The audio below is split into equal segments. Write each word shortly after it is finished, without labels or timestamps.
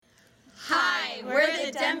We're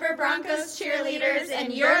the Denver Broncos cheerleaders,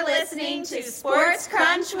 and you're listening to Sports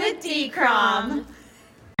Crunch with D-Crom.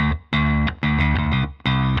 Good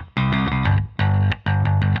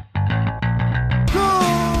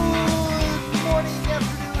morning,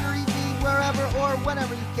 afternoon, or evening, wherever or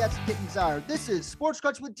whenever you cats and kittens are. This is Sports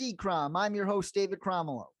Crunch with D-Crom. I'm your host, David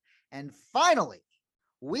Cromwell. And finally,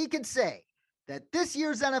 we can say that this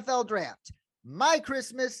year's NFL draft, my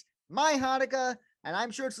Christmas, my Hanukkah, and I'm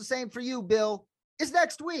sure it's the same for you, Bill, is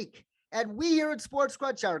next week. And we here at Sports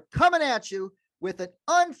Crunch are coming at you with an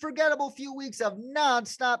unforgettable few weeks of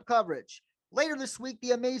nonstop coverage. Later this week,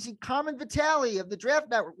 the amazing Carmen Vitale of the Draft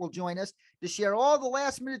Network will join us to share all the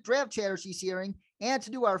last-minute draft chatter she's hearing and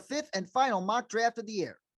to do our fifth and final mock draft of the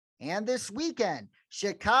year. And this weekend,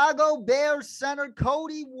 Chicago Bears center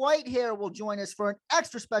Cody Whitehair will join us for an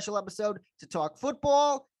extra special episode to talk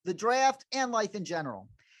football, the draft, and life in general.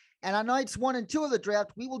 And on nights 1 and 2 of the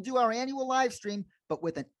draft, we will do our annual live stream, but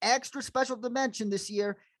with an extra special dimension this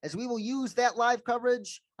year, as we will use that live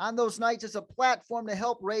coverage on those nights as a platform to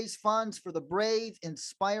help raise funds for the brave,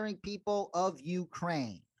 inspiring people of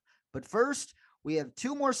Ukraine. But first, we have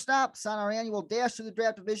 2 more stops on our annual Dash to the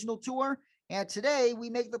Draft divisional tour. And today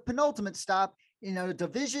we make the penultimate stop in a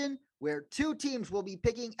division where 2 teams will be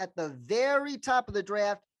picking at the very top of the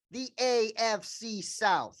draft, the AFC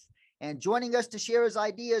South. And joining us to share his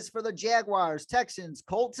ideas for the Jaguars, Texans,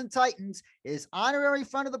 Colts, and Titans is honorary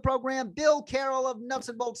friend of the program, Bill Carroll of Nuts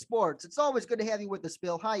and Bolts Sports. It's always good to have you with us,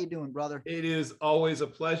 Bill. How you doing, brother? It is always a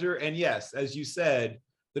pleasure. And yes, as you said,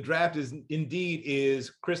 the draft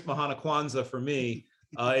is Chris Mahana Kwanzaa for me.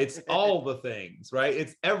 It's all the things, right?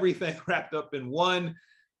 It's everything wrapped up in one.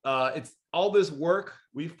 It's all this work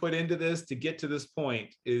we've put into this to get to this point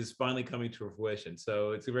is finally coming to fruition.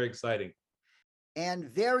 So it's very exciting. And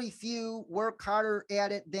very few work harder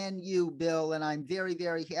at it than you, Bill. And I'm very,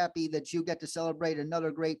 very happy that you get to celebrate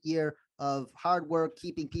another great year of hard work,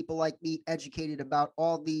 keeping people like me educated about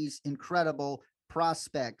all these incredible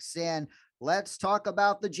prospects. And let's talk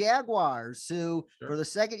about the Jaguars, who for the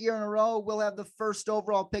second year in a row will have the first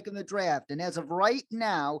overall pick in the draft. And as of right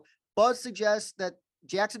now, buzz suggests that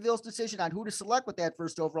Jacksonville's decision on who to select with that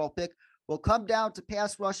first overall pick will come down to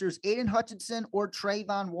pass rushers Aiden Hutchinson or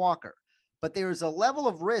Trayvon Walker. But there is a level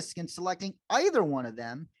of risk in selecting either one of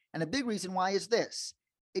them. And a big reason why is this.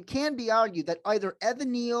 It can be argued that either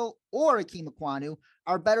Evan Neal or Ikem Ekwonu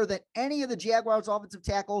are better than any of the Jaguars' offensive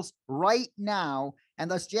tackles right now. And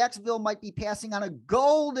thus Jacksonville might be passing on a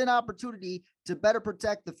golden opportunity to better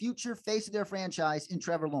protect the future face of their franchise in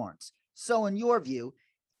Trevor Lawrence. So in your view,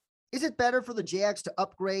 is it better for the Jags to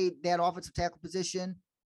upgrade that offensive tackle position?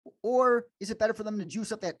 Or is it better for them to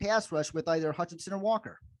juice up that pass rush with either Hutchinson or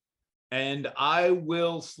Walker? And I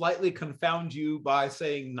will slightly confound you by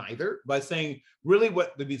saying neither, by saying really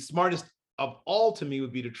what would be smartest of all to me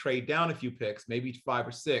would be to trade down a few picks, maybe 5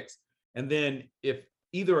 or 6. And then if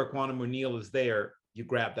either Ekwonu or Neal is there, you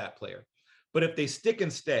grab that player. But if they stick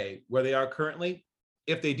and stay where they are currently,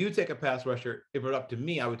 if they do take a pass rusher, if it were up to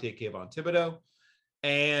me, I would take Kayvon Thibodeau.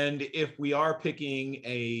 And if we are picking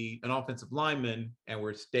an offensive lineman and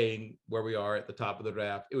we're staying where we are at the top of the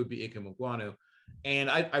draft, it would be Ikem Ekwonu.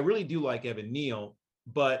 And I really do like Evan Neal,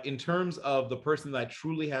 but in terms of the person that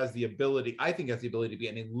truly has the ability, I think has the ability to be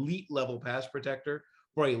an elite level pass protector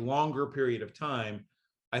for a longer period of time,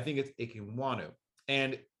 I think it's Ikem Ekwonu.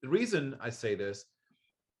 And the reason I say this,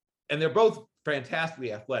 and they're both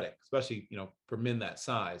fantastically athletic, especially, for men that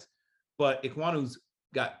size, but Ekwonu's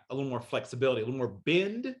got a little more flexibility, a little more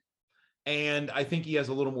bend, and I think he has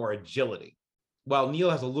a little more agility, while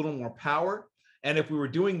Neal has a little more power. And if we were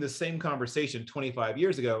doing the same conversation 25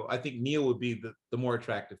 years ago, I think Neal would be the more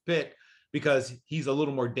attractive pick because he's a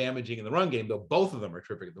little more damaging in the run game, though both of them are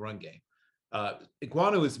terrific at the run game.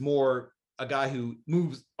 Ekwonu is more a guy who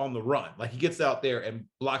moves on the run. Like he gets out there and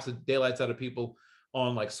blocks the daylights out of people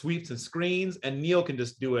on like sweeps and screens. And Neal can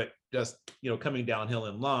just do it coming downhill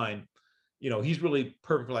in line. He's really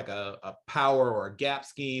perfect for like a power or a gap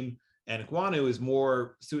scheme. And Ekwonu is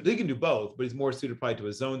more suited, he can do both, but he's more suited probably to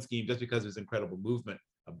a zone scheme just because of his incredible movement,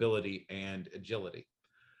 ability, and agility.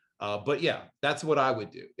 But yeah, that's what I would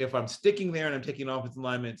do. If I'm sticking there and I'm taking offensive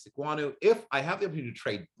lineman, it's Ekwonu. If I have the opportunity to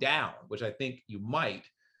trade down, which I think you might,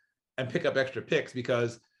 and pick up extra picks,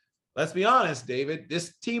 because let's be honest, David,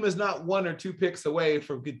 this team is not 1 or 2 picks away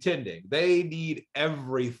from contending. They need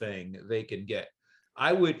everything they can get.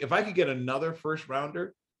 If I could get another first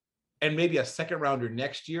rounder, and maybe a second rounder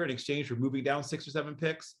next year in exchange for moving down 6 or 7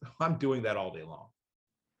 picks, I'm doing that all day long.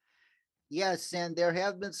 Yes, and there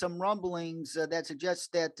have been some rumblings that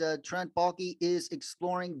suggest that Trent Baalke is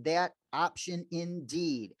exploring that option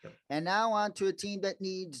indeed. Yep. And now on to a team that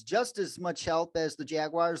needs just as much help as the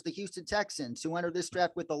Jaguars, the Houston Texans, who enter this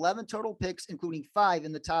draft with 11 total picks, including 5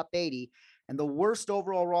 in the top 80, and the worst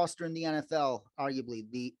overall roster in the NFL, arguably.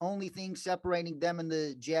 The only thing separating them and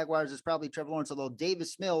the Jaguars is probably Trevor Lawrence, although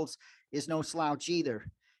Davis Mills is no slouch either.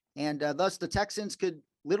 And thus the Texans could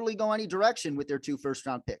literally go any direction with their 2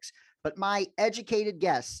 first-round picks. But my educated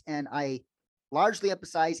guess, and I largely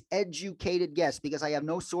emphasize educated guess because I have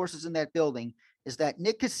no sources in that building, is that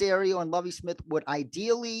Nick Caserio and Lovie Smith would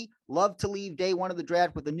ideally love to leave day one of the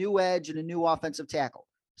draft with a new edge and a new offensive tackle.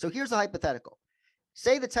 So here's a hypothetical.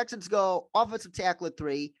 Say the Texans go offensive tackle at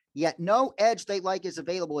 3, yet no edge they like is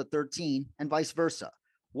available at 13, and vice versa.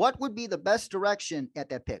 What would be the best direction at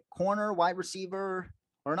that pick? Corner, wide receiver,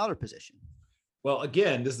 or another position? Well,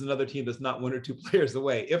 again, this is another team that's not 1 or 2 players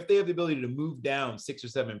away. If they have the ability to move down 6 or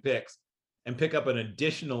 7 picks and pick up an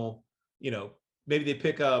additional, maybe they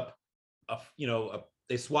pick up,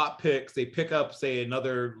 they swap picks, they pick up, say,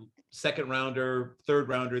 another second rounder, third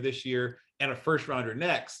rounder this year, and a first rounder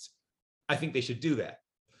next, I think they should do that.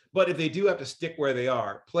 But if they do have to stick where they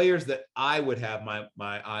are, players that I would have my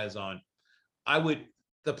eyes on,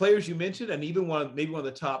 the players you mentioned, and even maybe one of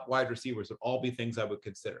the top wide receivers would all be things I would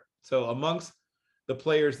consider. So amongst the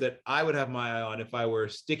players that I would have my eye on if I were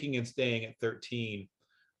sticking and staying at 13,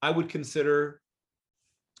 I would consider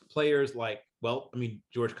players like,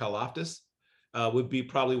 George Karlaftis would be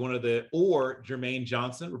probably one of or Jermaine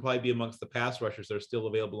Johnson would probably be amongst the pass rushers that are still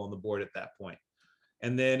available on the board at that point.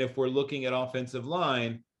 And then if we're looking at offensive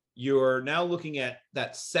line, you're now looking at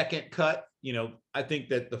that second cut. I think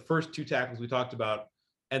that the first 2 tackles we talked about,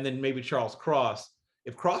 and then maybe Charles Cross,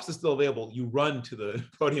 if Cross is still available, you run to the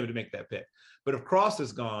podium to make that pick. But if Cross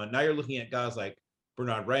is gone, now you're looking at guys like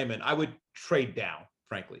Bernhard Raimann. I would trade down,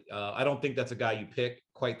 frankly. I don't think that's a guy you pick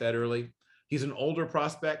quite that early. He's an older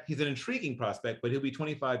prospect. He's an intriguing prospect, but he'll be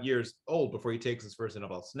 25 years old before he takes his first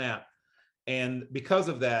NFL snap. And because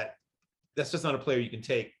of that, that's just not a player you can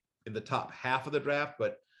take in the top half of the draft.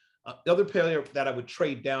 But the other player that I would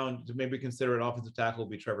trade down to maybe consider an offensive tackle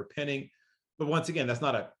would be Trevor Penning. But once again, that's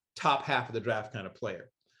not a top half of the draft kind of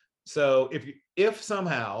player. So if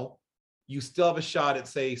somehow you still have a shot at,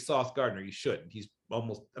 say, Sauce Gardner, you shouldn't. He's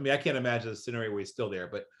almost, I can't imagine a scenario where he's still there.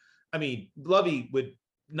 But Lovie would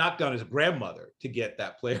knock down his grandmother to get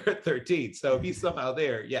that player at 13. So if he's somehow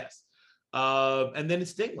there, yes. And then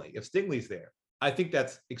it's Stingley. If Stingley's there, I think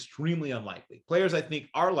that's extremely unlikely. Players I think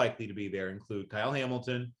are likely to be there include Kyle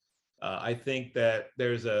Hamilton. I think that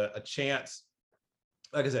there's a chance,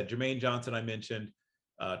 like I said, Jermaine Johnson I mentioned.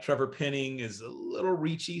 Trevor Penning is a little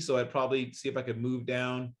reachy, so I'd probably see if I could move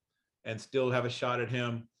down and still have a shot at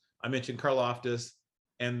him. I mentioned Karlaftis,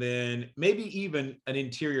 and then maybe even an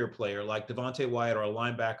interior player like Devontae Wyatt or a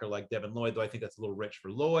linebacker like Devin Lloyd, though I think that's a little rich for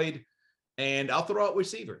Lloyd. And I'll throw out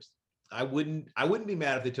receivers. I wouldn't be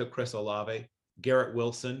mad if they took Chris Olave, Garrett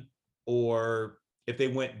Wilson, or if they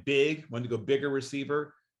wanted to go bigger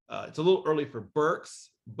receiver. It's a little early for Burks,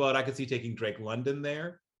 but I could see taking Drake London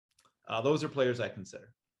there. Those are players I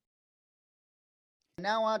consider.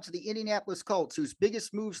 Now on to the Indianapolis Colts, whose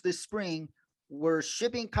biggest moves this spring were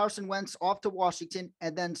shipping Carson Wentz off to Washington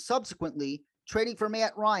and then subsequently trading for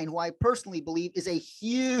Matt Ryan, who I personally believe is a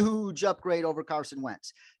huge upgrade over Carson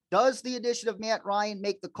Wentz. Does the addition of Matt Ryan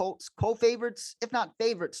make the Colts co-favorites, if not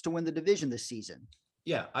favorites, to win the division this season?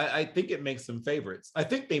 Yeah, I think it makes them favorites. I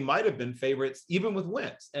think they might have been favorites even with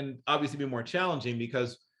Wentz, and obviously be more challenging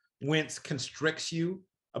because Wentz constricts you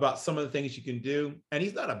about some of the things you can do. And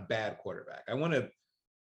he's not a bad quarterback. I want to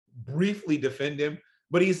briefly defend him,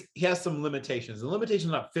 but he has some limitations. The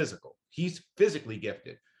limitations are not physical. He's physically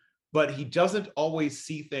gifted, but he doesn't always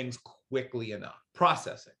see things quickly enough.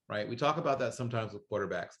 Processing, right? We talk about that sometimes with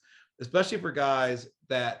quarterbacks, especially for guys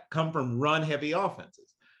that come from run-heavy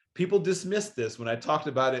offenses. People dismissed this when I talked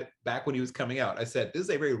about it back when he was coming out. I said, this is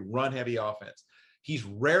a very run-heavy offense. He's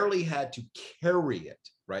rarely had to carry it,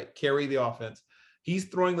 right? Carry the offense. He's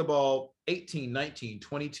throwing the ball 18, 19,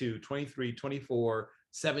 22, 23, 24,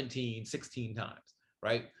 17, 16 times,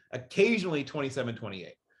 right? Occasionally 27,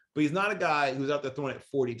 28. But he's not a guy who's out there throwing it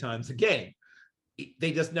 40 times a game.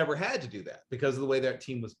 They just never had to do that because of the way that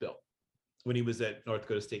team was built when he was at North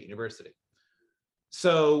Dakota State University.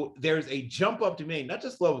 So there's a jump up to me, not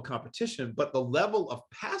just level of competition, but the level of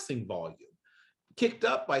passing volume kicked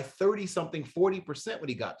up by 30-something, 40% when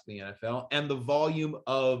he got to the NFL, and the volume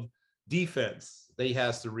of defense that he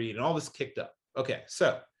has to read and all this kicked up. Okay,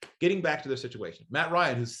 so getting back to their situation, Matt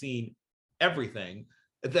Ryan, who's seen everything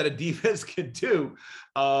that a defense can do.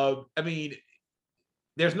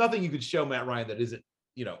 there's nothing you could show Matt Ryan that isn't,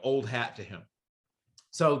 old hat to him.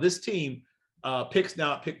 So this team picks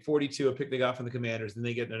now at pick 42, a pick they got from the Commanders, and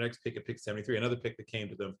they get their next pick at pick 73, another pick that came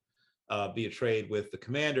to them via trade with the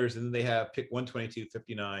Commanders, and then they have pick 122,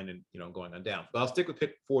 59, and going on down. But I'll stick with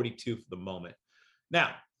pick 42 for the moment.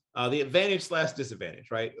 Now, the advantage /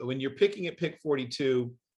 disadvantage, right? When you're picking at pick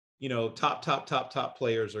 42, top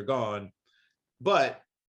players are gone, but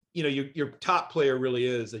your top player really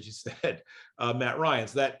is, as you said, Matt Ryan.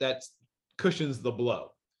 So that cushions the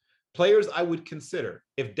blow. Players I would consider,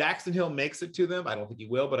 if Daxton Hill makes it to them, I don't think he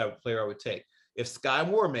will, but a player I would take. If Sky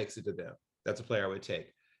Moore makes it to them, that's a player I would take.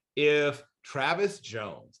 If Travis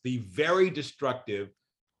Jones, the very destructive,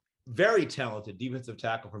 very talented defensive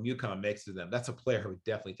tackle from UConn, makes it to them, that's a player I would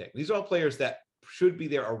definitely take. These are all players that should be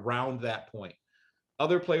there around that point.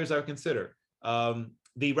 Other players I would consider,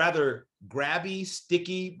 the rather grabby,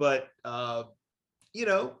 sticky, but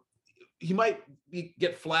he might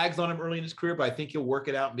get flags on him early in his career, but I think he'll work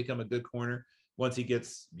it out and become a good corner once he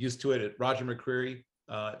gets used to it. Roger McCreary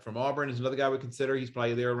from Auburn is another guy I would consider. He's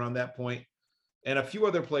probably there around that point. And a few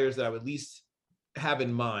other players that I would at least have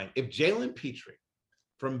in mind. If Jalen Petrie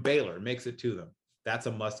from Baylor makes it to them, that's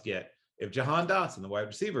a must get. If Jahan Dotson, the wide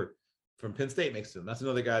receiver from Penn State, makes it to them, that's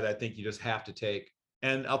another guy that I think you just have to take.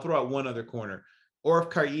 And I'll throw out one other corner. Or if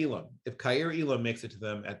Kaiir Elam makes it to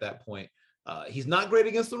them at that point, he's not great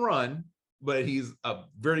against the run, but he's a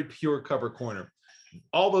very pure cover corner.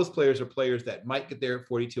 All those players are players that might get there at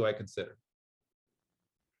 42, I consider.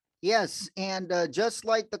 Yes, and just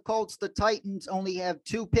like the Colts, the Titans only have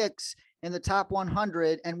 2 picks in the top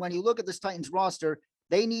 100. And when you look at this Titans roster,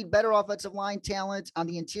 they need better offensive line talent on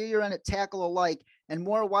the interior and at tackle alike, and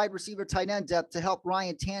more wide receiver tight end depth to help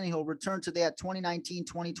Ryan Tannehill return to that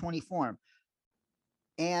 2019-2020 form.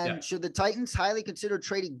 And should the Titans highly consider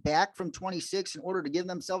trading back from 26 in order to give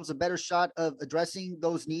themselves a better shot of addressing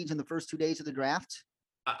those needs in the first 2 days of the draft?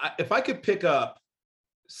 If I could pick up,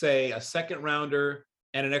 say, a second rounder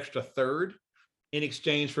and an extra third in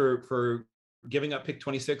exchange for giving up pick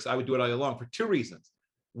 26, I would do it all along for 2 reasons.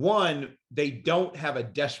 One, they don't have a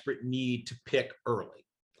desperate need to pick early.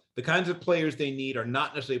 The kinds of players they need are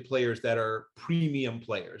not necessarily players that are premium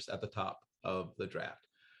players at the top of the draft.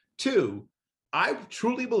 2, I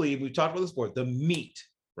truly believe, we've talked about this before, the meat,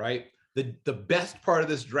 right? The best part of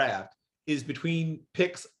this draft is between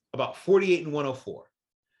picks about 48 and 104.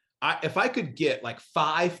 If I could get like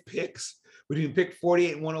 5 picks between pick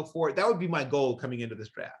 48 and 104, that would be my goal coming into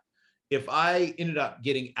this draft. If I ended up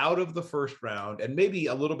getting out of the first round and maybe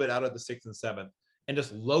a little bit out of the 6th and 7th and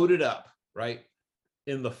just loaded up, right,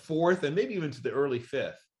 in the 4th and maybe even to the early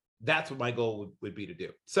 5th, that's what my goal would be to do.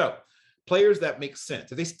 So players that make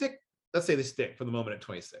sense. If they stick, let's say they stick for the moment at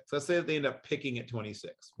 26. Let's say that they end up picking at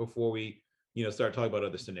 26 before we, start talking about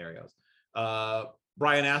other scenarios.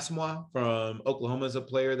 Brian Asamoah from Oklahoma is a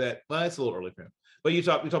player that, well, it's a little early for him, but we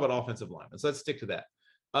talk about offensive linemen. So let's stick to that.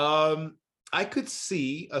 I could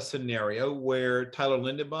see a scenario where Tyler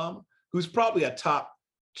Lindenbaum, who's probably a top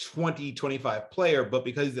 20, 25 player, but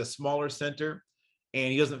because he's a smaller center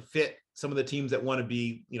and he doesn't fit some of the teams that want to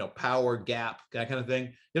be, power gap, that kind of thing,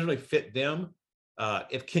 he doesn't really fit them.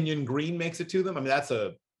 If Kenyon Green makes it to them, I mean, that's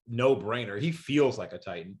a no-brainer. He feels like a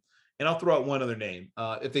Titan. And I'll throw out one other name.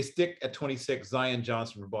 If they stick at 26, Zion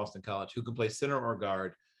Johnson from Boston College, who can play center or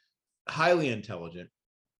guard, highly intelligent,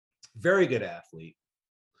 very good athlete.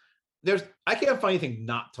 I can't find anything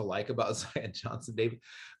not to like about Zion Johnson, David.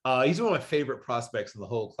 He's one of my favorite prospects in the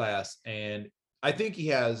whole class. And I think he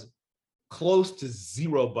has close to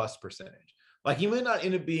 0 bust percentage. Like, he might not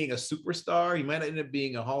end up being a superstar. He might not end up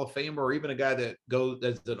being a Hall of Famer or even a guy that goes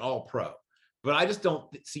as an all-pro. But I just don't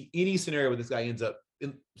see any scenario where this guy ends up,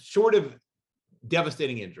 short of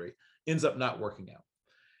devastating injury, ends up not working out.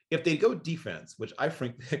 If they go defense, which I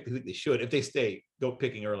frankly think they should, if they go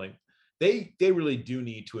picking early, they really do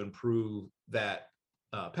need to improve that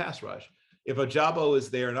pass rush. If Ojabo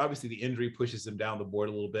is there, and obviously the injury pushes him down the board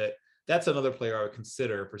a little bit, that's another player I would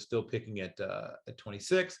consider for still picking at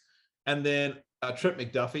 26. And then Trent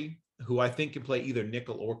McDuffie, who I think can play either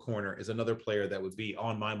nickel or corner, is another player that would be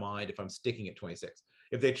on my mind if I'm sticking at 26.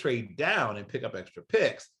 If they trade down and pick up extra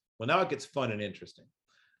picks, well, now it gets fun and interesting.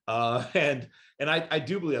 And I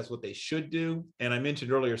do believe that's what they should do. And I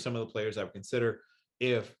mentioned earlier some of the players I would consider.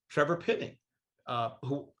 If Trevor Penning,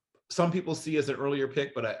 who some people see as an earlier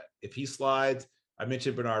pick, but if he slides, I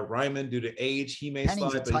mentioned Bernard Ryman, due to age, he may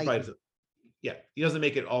Penning's slide, but he probably he doesn't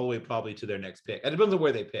make it all the way probably to their next pick. It depends on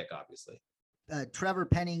where they pick, obviously. Trevor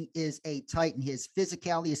Penning is a Titan. His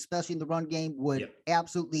physicality, especially in the run game, would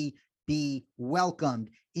absolutely be welcomed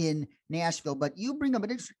in Nashville. But you bring up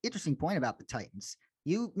an interesting point about the Titans.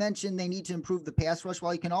 You mentioned they need to improve the pass rush.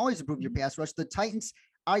 Well, you can always improve your pass rush. The Titans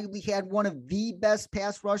arguably had one of the best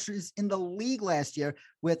pass rushers in the league last year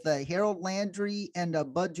with Harold Landry and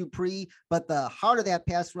Bud Dupree. But the heart of that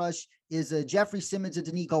pass rush is Jeffrey Simmons and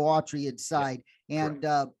Danico Autry inside. Yeah,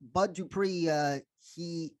 and Bud Dupree,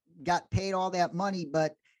 he got paid all that money,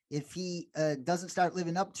 but if he doesn't start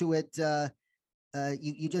living up to it,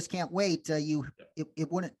 you just can't wait.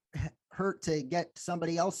 It wouldn't hurt to get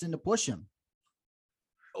somebody else in to push him.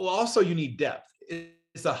 Well, also you need depth.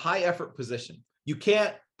 It's a high effort position. You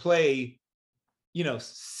can't play,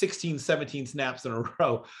 16, 17 snaps in a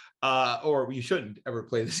row, or you shouldn't ever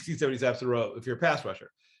play the 16, 17 snaps in a row if you're a pass rusher.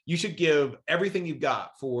 You should give everything you've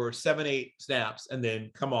got for 7, 8 snaps and then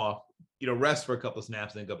come off, rest for a couple of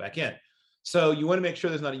snaps and then go back in. So you want to make sure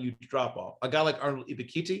there's not a huge drop off. A guy like Arnold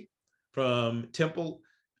Ebiketie from Temple,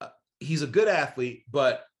 he's a good athlete,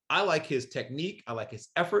 but I like his technique. I like his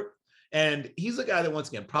effort. And he's a guy that, once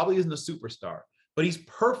again, probably isn't a superstar, but he's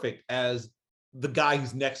perfect as the guy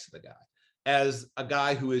who's next to the guy, as a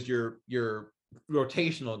guy who is your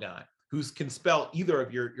rotational guy, who can spell either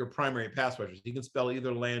of your primary pass rushers. He can spell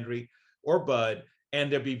either Landry or Bud,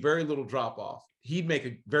 and there'd be very little drop off. He'd make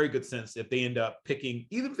a very good sense if they end up picking,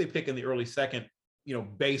 even if they pick in the early second,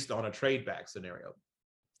 based on a trade back scenario.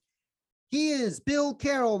 He is Bill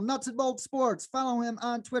Carroll, Nuts and Bolts Sports. Follow him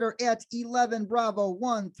on Twitter at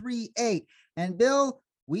 11Bravo138. And Bill,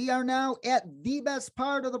 we are now at the best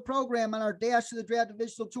part of the program on our Dash to the Draft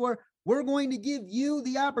Divisional Tour. We're going to give you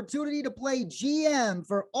the opportunity to play GM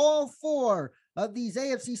for all 4 of these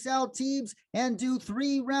AFC South teams and do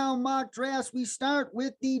 3-round mock drafts. We start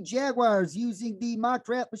with the Jaguars using the mock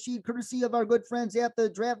draft machine courtesy of our good friends at the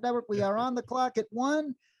Draft Network. We are on the clock at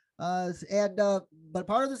 1. But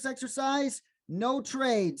part of this exercise, no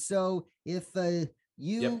trade. So if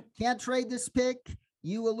you can't trade this pick,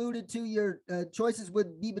 you alluded to your choices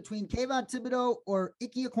would be between Kayvon Thibodeaux or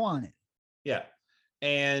Ike Ekwonu. Yeah.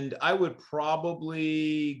 And I would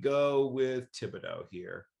probably go with Thibodeaux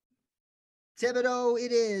here. Thibodeaux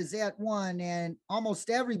it is at 1, and almost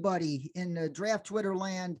everybody in draft Twitter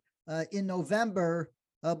land in November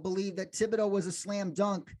believed that Thibodeaux was a slam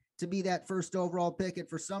dunk to be that first overall pick. And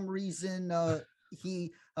for some reason,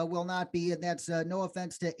 he will not be. And that's no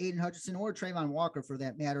offense to Aiden Hutchinson or Trayvon Walker for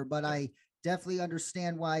that matter, but I definitely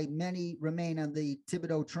understand why many remain on the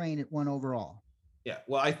Thibodeaux train at 1 overall. Yeah.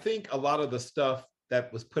 Well, I think a lot of the stuff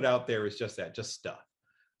that was put out there is just stuff.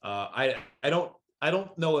 I don't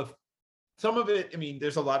know if some of it,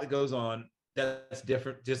 there's a lot that goes on that's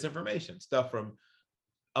different, disinformation, stuff from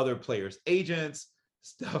other players' agents,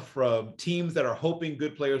 stuff from teams that are hoping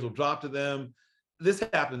good players will drop to them. This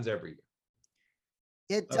happens every year.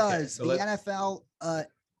 It does. So the NFL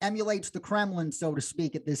emulates the Kremlin, so to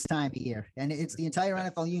speak, at this time of year. And it's the entire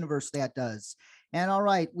NFL universe that does. And all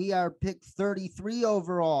right, we are pick 33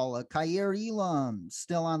 overall. Kaiir Elam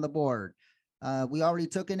still on the board. We already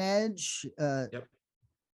took an edge.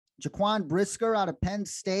 Jaquan Brisker out of Penn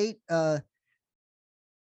State.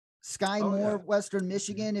 Sky Moore, Western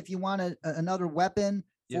Michigan, if you want another weapon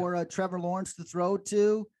for Trevor Lawrence to throw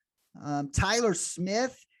to. Tyler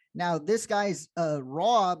Smith. Now, this guy's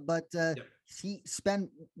raw, but he spent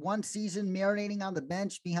 1 season marinating on the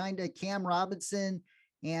bench behind Cam Robinson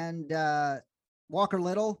and Walker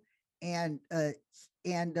Little, and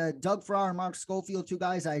Doug Farrar and Mark Schofield, 2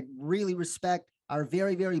 guys I really respect, are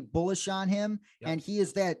very, very bullish on him. And he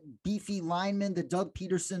is that beefy lineman that Doug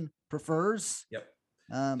Peterson prefers.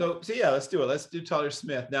 So let's do it. Let's do Tyler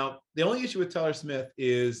Smith. Now, the only issue with Tyler Smith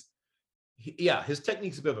is, his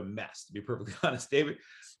technique's a bit of a mess, to be perfectly honest, David.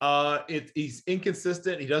 He's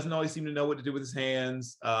inconsistent. He doesn't always seem to know what to do with his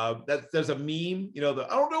hands. There's a meme, I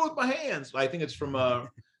don't know with my hands. I think it's from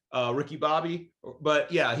Ricky Bobby,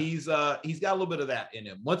 but he's got a little bit of that in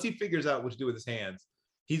him. Once he figures out what to do with his hands,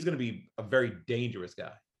 he's going to be a very dangerous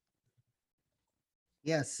guy.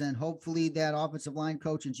 Yes, and hopefully that offensive line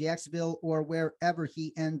coach in Jacksonville or wherever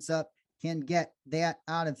he ends up can get that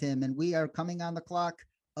out of him. And we are coming on the clock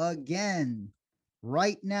again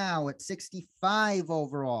right now at 65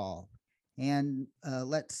 overall. And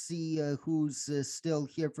let's see who's still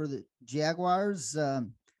here for the Jaguars.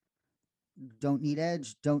 Don't need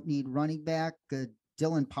edge, don't need running back.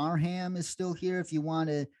 Dylan Parham is still here if you want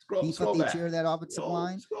to beef up the interior of that offensive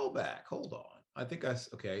line. Scroll back. Hold on. I think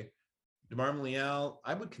okay. DeMarvin Leal.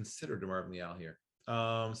 I would consider DeMarvin Leal here.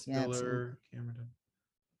 Spiller, Cameron,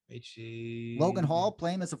 HE. Logan Hall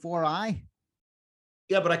playing as a 4-eye.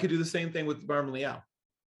 Yeah, but I could do the same thing with DeMarvin Leal.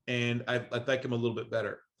 And I like him a little bit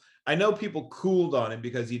better. I know people cooled on him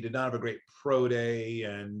because he did not have a great pro day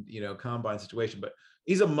and, combine situation, but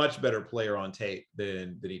he's a much better player on tape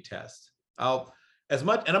than he tests. as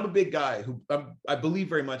much, and I'm a big guy who I believe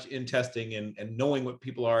very much in testing and knowing what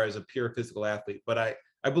people are as a pure physical athlete, but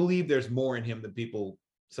I believe there's more in him than people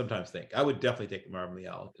sometimes think. I would definitely take Marvin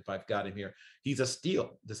Leal if I've got him here. He's a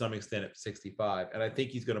steal to some extent at 65, and I think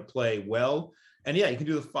he's going to play well. And yeah, he can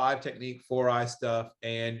do the 5 technique, 4-eye stuff,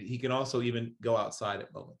 and he can also even go outside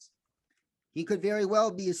at moments. He could very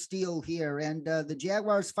well be a steal here. And the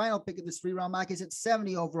Jaguars' final pick of this 3-round mock is at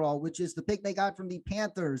 70 overall, which is the pick they got from the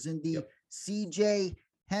Panthers in the CJ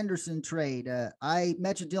Henderson trade. I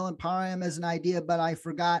mentioned Dylan Parham as an idea, but I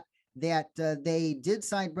forgot that they did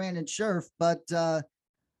sign Brandon Scherf, but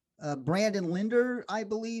Brandon Linder, I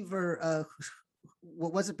believe, or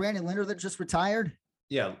what was it, Brandon Linder that just retired?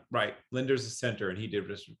 Yeah, right. Linder's a center, and he did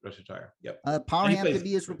just retire. Yep. Parham could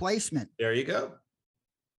be his replacement. There you go.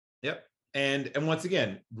 Yep. And once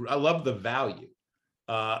again, I love the value.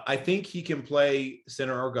 I think he can play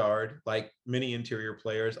center or guard like many interior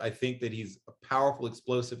players. I think that he's a powerful,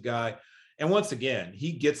 explosive guy. And once again,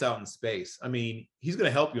 he gets out in space. I mean, he's going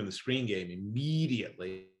to help you in the screen game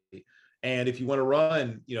immediately. And if you want to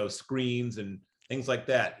run, screens and things like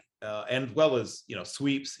that, and as well as,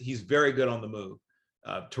 sweeps, he's very good on the move.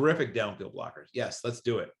 Terrific downfield blockers. Yes, let's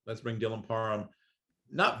do it. Let's bring Dylan Parham.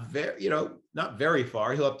 Not very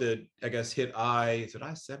far. He'll have to, I guess, hit is it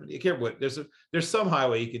I-70? I can't remember what. There's some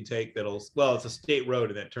highway he can take it's a state road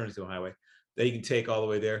and that turns to a highway that he can take all the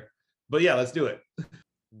way there. But yeah, let's do it.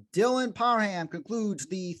 Dylan Parham concludes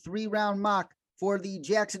the 3-round mock for the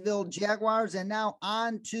Jacksonville Jaguars. And now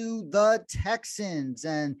on to the Texans.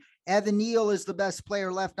 And Evan Neal is the best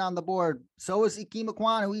player left on the board. So is Ikem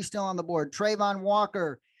Ekwonu. He's still on the board. Trayvon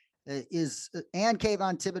Walker and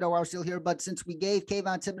Kayvon Thibodeaux are still here. But since we gave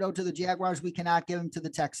Kayvon Thibodeaux to the Jaguars, we cannot give him to the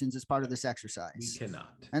Texans as part of this exercise. We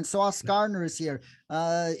cannot. And Sauce Gardner is here.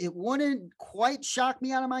 It wouldn't quite shock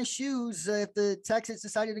me out of my shoes if the Texans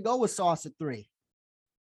decided to go with Sauce at 3.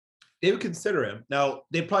 They would consider him. Now,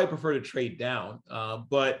 they'd probably prefer to trade down,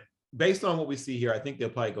 but based on what we see here, I think they'll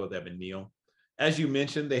probably go with Evan Neal. As you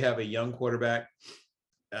mentioned, they have a young quarterback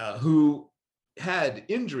who had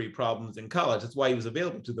injury problems in college. That's why he was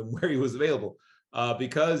available to them where he was available,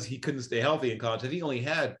 because he couldn't stay healthy in college. I think he only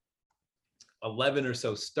had 11 or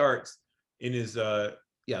so starts in his, I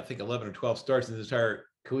think 11 or 12 starts in his entire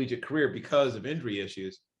collegiate career because of injury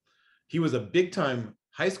issues. He was a big-time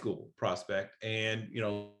high school prospect and,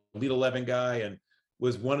 Elite 11 guy, and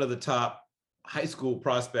was one of the top high school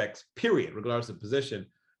prospects, period, regardless of position,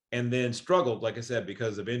 and then struggled, like I said,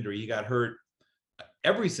 because of injury. He got hurt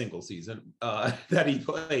every single season that he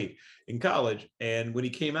played in college. And when he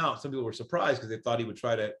came out, some people were surprised because they thought he would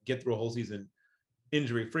try to get through a whole season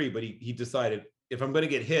injury-free, but he decided, if I'm going to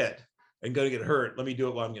get hit and going to get hurt, let me do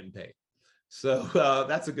it while I'm getting paid. So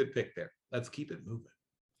that's a good pick there. Let's keep it moving.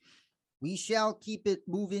 We shall keep it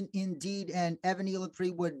moving indeed. And Evan Neal at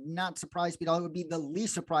 3 would not surprise me at all. It would be the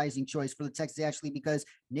least surprising choice for the Texans, actually, because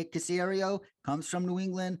Nick Caserio comes from New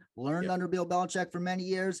England, learned under Bill Belichick for many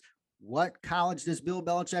years. What college does Bill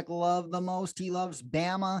Belichick love the most? He loves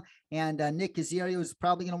Bama. And Nick Caserio is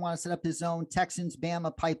probably going to want to set up his own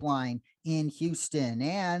Texans-Bama pipeline in Houston.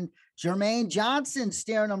 And Jermaine Johnson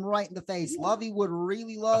staring him right in the face. Lovey would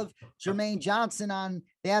really love Jermaine Johnson on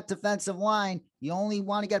that defensive line. You only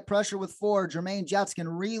want to get pressure with 4. Jermaine Johnson can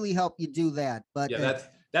really help you do that. But yeah,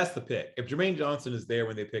 that's the pick. If Jermaine Johnson is there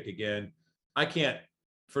when they pick again, I can't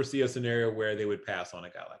foresee a scenario where they would pass on a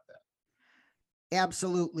guy like that.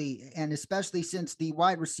 Absolutely. And especially since the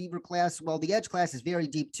wide receiver class, well, the edge class is very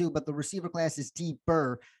deep too, but the receiver class is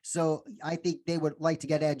deeper. So I think they would like to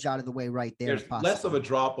get edge out of the way right there. There's less of a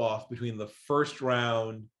drop off between the first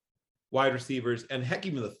round wide receivers and heck,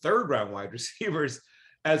 even the 3rd round wide receivers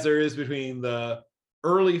as there is between the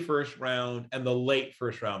early first round and the late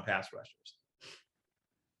first round pass rushers.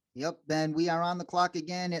 Yep. Then we are on the clock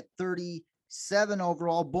again at 37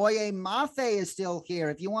 overall. Boye Mafe is still here.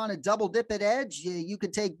 If you want to double dip at edge, you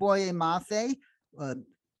could take Boye Mafe.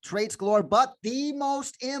 Traits galore, but the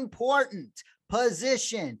most important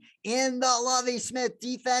position in the Lovie Smith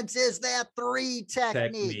defense is that 3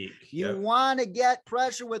 technique. You want to get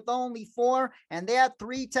pressure with only 4, and that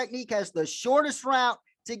 3 technique has the shortest route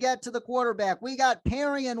to get to the quarterback. We got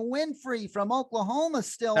Perrion Winfrey from Oklahoma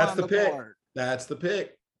still on the board. That's the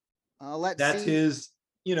pick. That's his,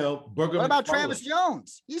 Burger. What about Travis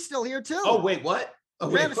Jones? He's still here too. Oh, wait, what?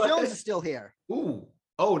 Travis Jones is still here. Ooh.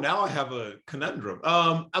 Oh, now I have a conundrum.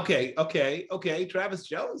 Okay. Travis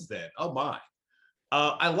Jones then. Oh my.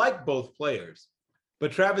 I like both players,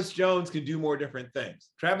 but Travis Jones can do more different things.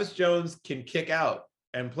 Travis Jones can kick out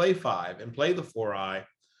and play 5 and play the 4-eye.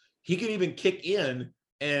 He can even kick in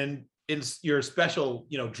and in your special,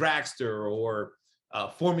 dragster or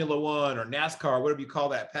Formula One or NASCAR, whatever you call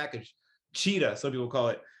that package, cheetah, some people call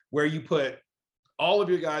it, where you put all of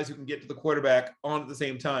your guys who can get to the quarterback on at the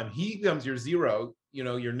same time. He becomes your zero,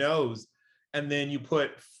 your nose, and then you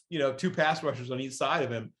put, 2 pass rushers on each side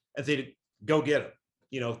of him and say, go get him,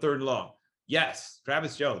 3rd and long. Yes,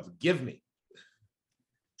 Travis Jones, give me.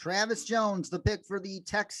 Travis Jones, the pick for the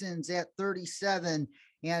Texans at 37.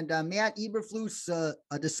 And Matt Eberflus,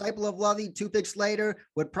 a disciple of Lovey, 2 picks later,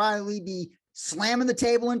 would probably be slamming the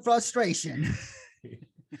table in frustration.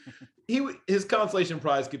 His consolation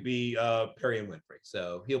prize could be Perry and Winfrey,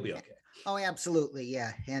 so he'll be okay. Oh, absolutely,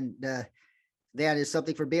 yeah, and that is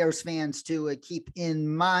something for Bears fans to keep in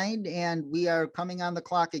mind. And we are coming on the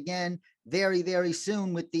clock again very, very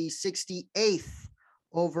soon with the 68th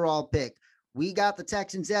overall pick. We got the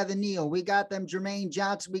Texans, Evan Neal. We got them Jermaine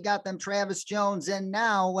Johnson. We got them Travis Jones. And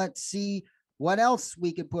now let's see what else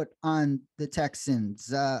we could put on the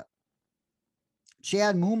Texans.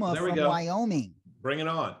 Chad Muma from Wyoming. Bring it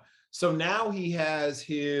on. So now he has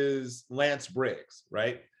his Lance Briggs,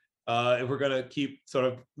 right? If we're going to keep sort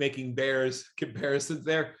of making Bears comparisons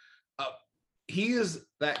there, he is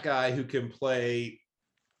that guy who can play.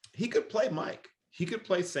 He could play Mike. He could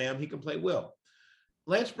play Sam. He can play Will.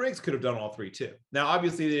 Lance Briggs could have done all 3 too. Now,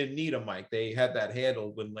 obviously, they didn't need a Mike. They had that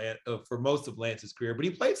handled for most of Lance's career, but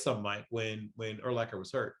he played some Mike when Urlacher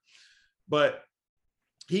was hurt. But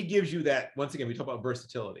he gives you that, once again, we talk about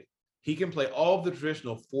versatility. He can play all of the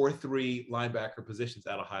traditional 4-3 linebacker positions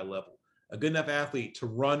at a high level. A good enough athlete to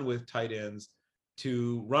run with tight ends,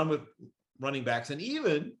 to run with running backs, and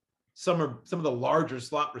even some of the larger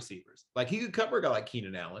slot receivers. Like he could cover a guy like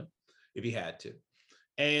Keenan Allen if he had to.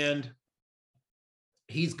 And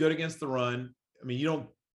he's good against the run. I mean,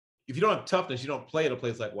 if you don't have toughness, you don't play at a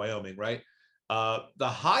place like Wyoming, right? The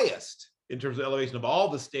highest in terms of elevation of all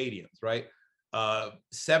the stadiums, right?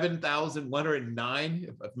 7,109,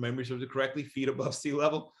 if memory serves it correctly, feet above sea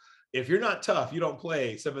level. If you're not tough, you don't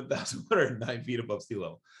play 7,109 feet above sea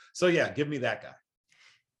level. So yeah, give me that guy.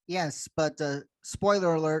 Yes, but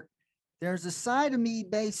spoiler alert, there's a side of me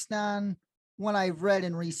based on what I've read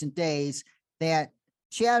in recent days that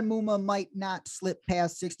Chad Muma might not slip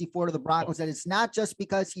past 64 to the Broncos. And it's not just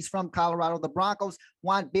because he's from Colorado. The Broncos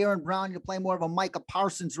want Baron Browning to play more of a Micah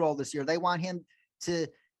Parsons role this year. They want him to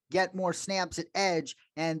get more snaps at edge,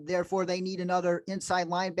 and therefore they need another inside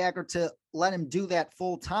linebacker to let him do that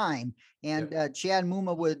full time. And Chad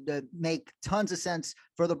Muma would make tons of sense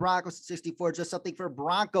for the Broncos at 64, just something for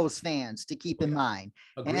Broncos fans to keep in mind.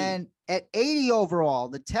 Agreed. And at 80 overall,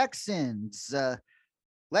 the Texans,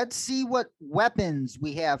 let's see what weapons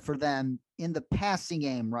we have for them in the passing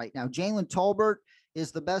game right now. Jalen Tolbert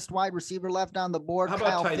is the best wide receiver left on the board. How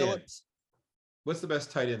about Kyle Phillips? What's the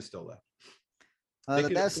best tight end still left?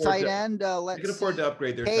 The best tight end. Let's can afford to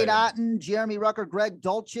upgrade their Cade Otton, Jeremy Rucker, Greg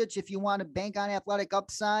Dulcich. If you want to bank on athletic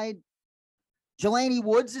upside, Jelani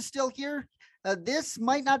Woods is still here. This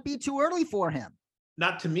might not be too early for him.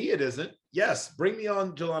 Not to me, it isn't. Yes, bring me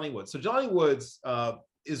on Jelani Woods. So Jelani Woods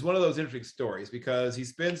is one of those interesting stories because he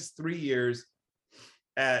spends 3 years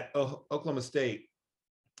at Oklahoma State,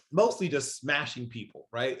 mostly just smashing people,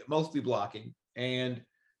 right? Mostly blocking, and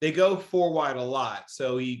they go 4 wide a lot.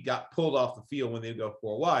 So he got pulled off the field when they go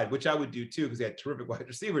 4 wide, which I would do too, because they had terrific wide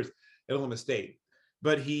receivers at Oklahoma State.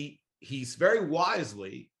 But he's very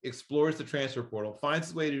wisely explores the transfer portal, finds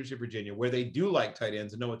his way to University of Virginia, where they do like tight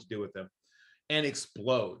ends and know what to do with them, and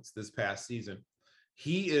explodes this past season.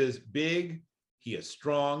 He is big, he is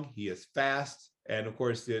strong, he is fast. And of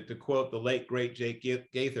course, to quote the late, great Jake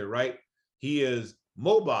Gaither, right? He is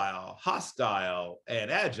mobile, hostile, and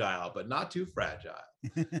agile, but not too fragile.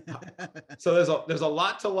 So there's a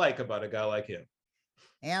lot to like about a guy like him.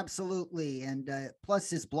 Absolutely. And plus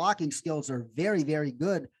his blocking skills are very, very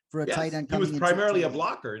good for a tight end. He was primarily a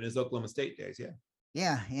blocker in his Oklahoma State days.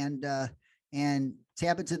 Yeah. And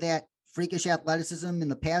tap into that freakish athleticism in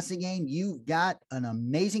the passing game. You've got an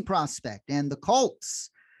amazing prospect. And the Colts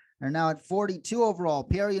are now at 42 overall.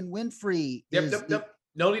 Perry and Winfrey. Yep.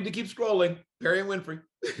 No need to keep scrolling. Perry and Winfrey.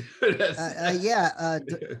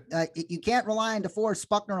 You can't rely on DeForest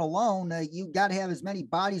Buckner alone. You got to have as many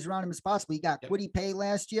bodies around him as possible. You got Kwity Paye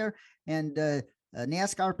last year, and a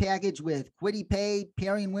NASCAR package with Kwity Paye,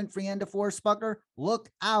 Perry and Winfrey, and DeForest Buckner. Look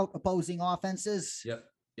out, opposing offenses. Yep.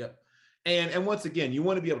 And once again, you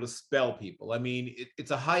want to be able to spell people. I mean,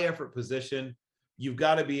 it's a high effort position. You've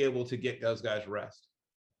got to be able to get those guys rest.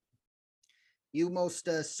 You most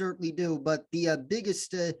certainly do. But the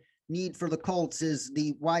biggest need for the Colts is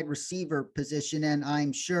the wide receiver position. And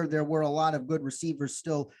I'm sure there were a lot of good receivers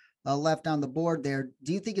still left on the board there.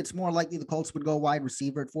 Do you think it's more likely the Colts would go wide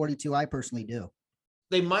receiver at 42? I personally do.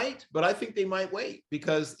 They might, but I think they might wait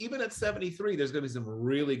because even at 73, there's going to be some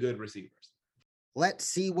really good receivers. Let's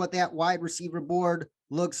see what that wide receiver board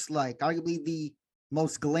looks like. Arguably the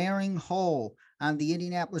most glaring hole on the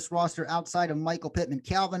Indianapolis roster outside of Michael Pittman.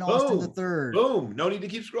 Calvin Austin III. Boom. No need to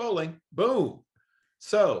keep scrolling. Boom.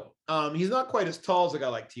 So he's not quite as tall as a guy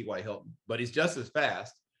like T.Y. Hilton, but he's just as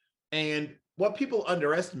fast. And what people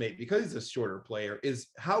underestimate because he's a shorter player is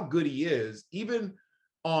how good he is, even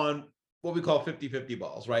on what we call 50-50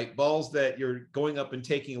 balls, right? Balls that you're going up and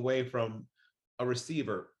taking away from a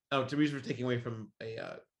receiver, taking away from a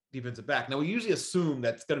defensive back. Now, we usually assume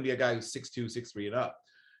that's going to be a guy who's 6'2", 6'3", and up.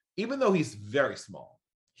 Even though he's very small,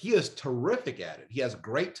 he is terrific at it. He has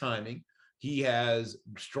great timing. He has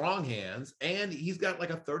strong hands, and he's got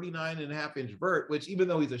like a 39.5-inch vert, which even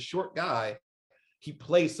though he's a short guy, he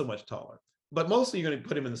plays so much taller. But mostly you're going to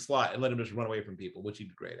put him in the slot and let him just run away from people, which he'd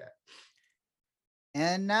be great at.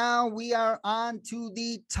 And now we are on to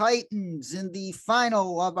the Titans in the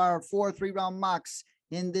final of our 4 3-round mocks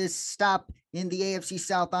in this stop in the AFC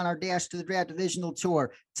South on our dash to the draft divisional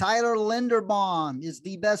tour. Tyler Linderbaum is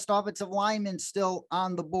the best offensive lineman still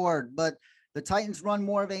on the board, but the Titans run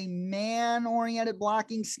more of a man-oriented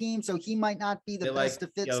blocking scheme, so he might not be the best to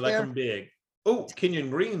fit there. Like him big. Oh, Kenyon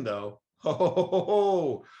Green, though.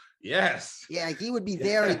 Oh, yes. Yeah, he would be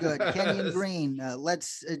very good. Kenyon Green.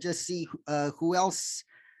 Let's just see who else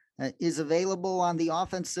is available on the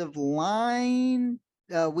offensive line.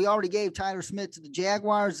 We already gave Tyler Smith to the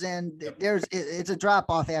Jaguars, and it's a drop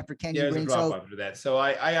off after Kenyon Green. There's a drop off after that. So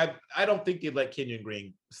I don't think you'd let Kenyon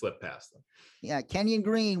Green slip past them. Yeah, Kenyon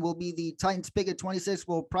Green will be the Titans pick at 26.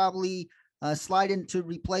 Will probably slide in to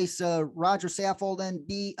replace Roger Saffold and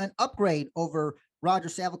be an upgrade over Roger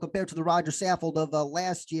Saffold compared to the Roger Saffold of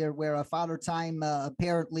last year, where Father Time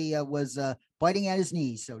apparently was biting at his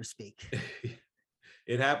knees, so to speak.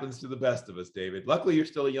 It happens to the best of us, David. Luckily, you're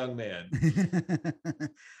still a young man.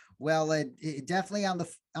 Well, it definitely on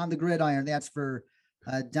the gridiron. That's for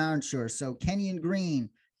darn sure. So Kenyon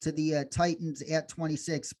Green to the Titans at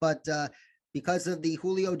 26, but because of the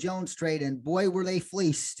Julio Jones trade, and boy, were they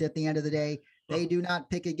fleeced at the end of the day. They do not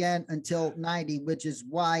pick again until 90, which is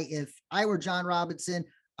why if I were John Robinson,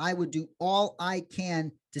 I would do all I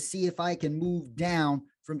can to see if I can move down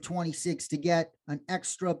from 26 to get an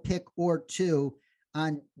extra pick or two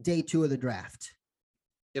on day 2 of the draft.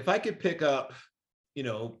 If I could pick up,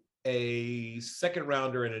 a second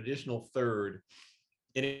rounder, an additional third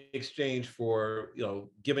in exchange for,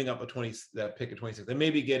 giving up that pick at 26 and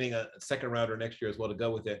maybe getting a second rounder next year as well to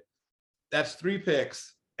go with it, that's 3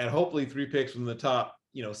 picks. And hopefully 3 picks from the top,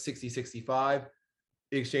 60, 65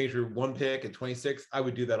 in exchange for 1 pick at 26. I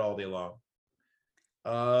would do that all day long.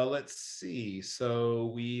 Let's see.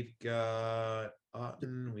 So we've got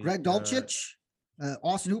Greg Dulcich.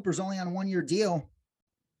 Austin Hooper's only on a 1-year deal.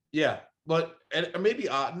 Yeah, but maybe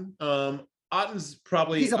Otten. Otten's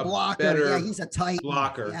probably he's a blocker. Better he's a tight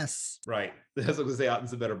blocker. Yes. Right. That's what I was going to say.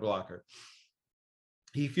 Otten's a better blocker.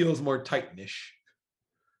 He feels more Titanish.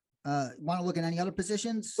 Want to look at any other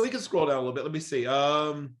positions? Well, we can scroll down a little bit. Let me see.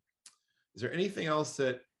 Is there anything else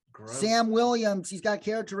that Sam Williams, he's got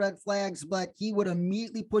character red flags, but he would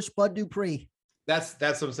immediately push Bud Dupree. That's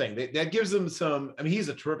what I'm saying. That gives him some. I mean, he's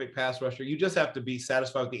a terrific pass rusher. You just have to be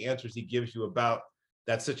satisfied with the answers he gives you about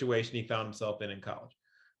that situation he found himself in college.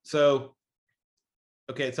 So,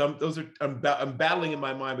 okay, so I'm battling in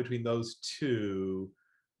my mind between those two.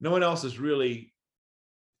 No one else is really.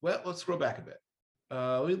 Well, let's scroll back a bit.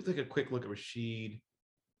 Let me take a quick look at Rasheed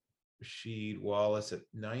Wallace at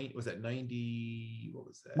 90. Was that 90? What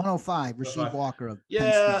was that? 105. Rasheed Walker.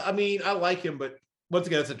 Yeah, I mean, I like him, but once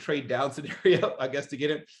again, it's a trade down scenario, I guess, to get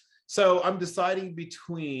him. So I'm deciding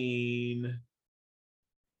between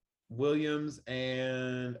Williams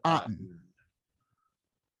and Otten.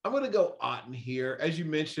 I'm going to go Otten here. As you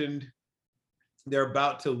mentioned, they're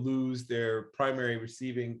about to lose their primary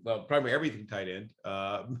everything tight end.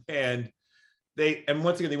 And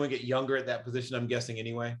once again, they want to get younger at that position, I'm guessing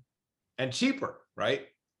anyway, and cheaper, right?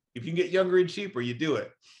 If you can get younger and cheaper, you do it.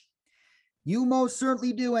 You most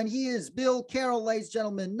certainly do. And he is Bill Carroll, ladies and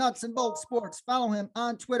gentlemen, Nuts and Bolts Sports. Follow him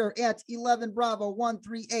on Twitter at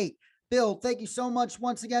 11Bravo138. Bill, thank you so much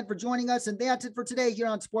once again for joining us. And that's it for today here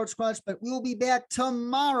on Sports Crunch. But we'll be back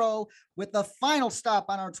tomorrow with the final stop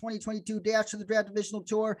on our 2022 Dash to the Draft Divisional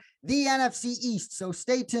Tour, the NFC East. So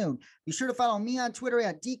stay tuned. Be sure to follow me on Twitter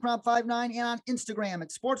at DCrom59 and on Instagram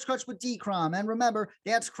at Sports Crunch with DCrom. And remember,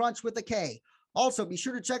 that's Crunch with a K. Also, be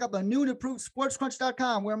sure to check out the new and improved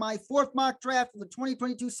sportscrunch.com, where my 4th mock draft for the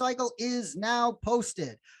 2022 cycle is now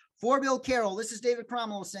posted. For Bill Carroll, this is David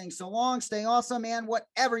Cromwell saying so long, stay awesome, and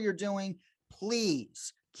whatever you're doing,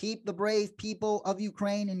 please Keep the brave people of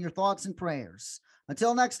Ukraine in your thoughts and prayers.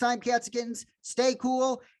 Until next time, cats and kittens, stay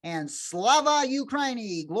cool and Slava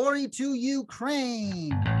Ukraini. Glory to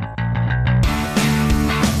Ukraine.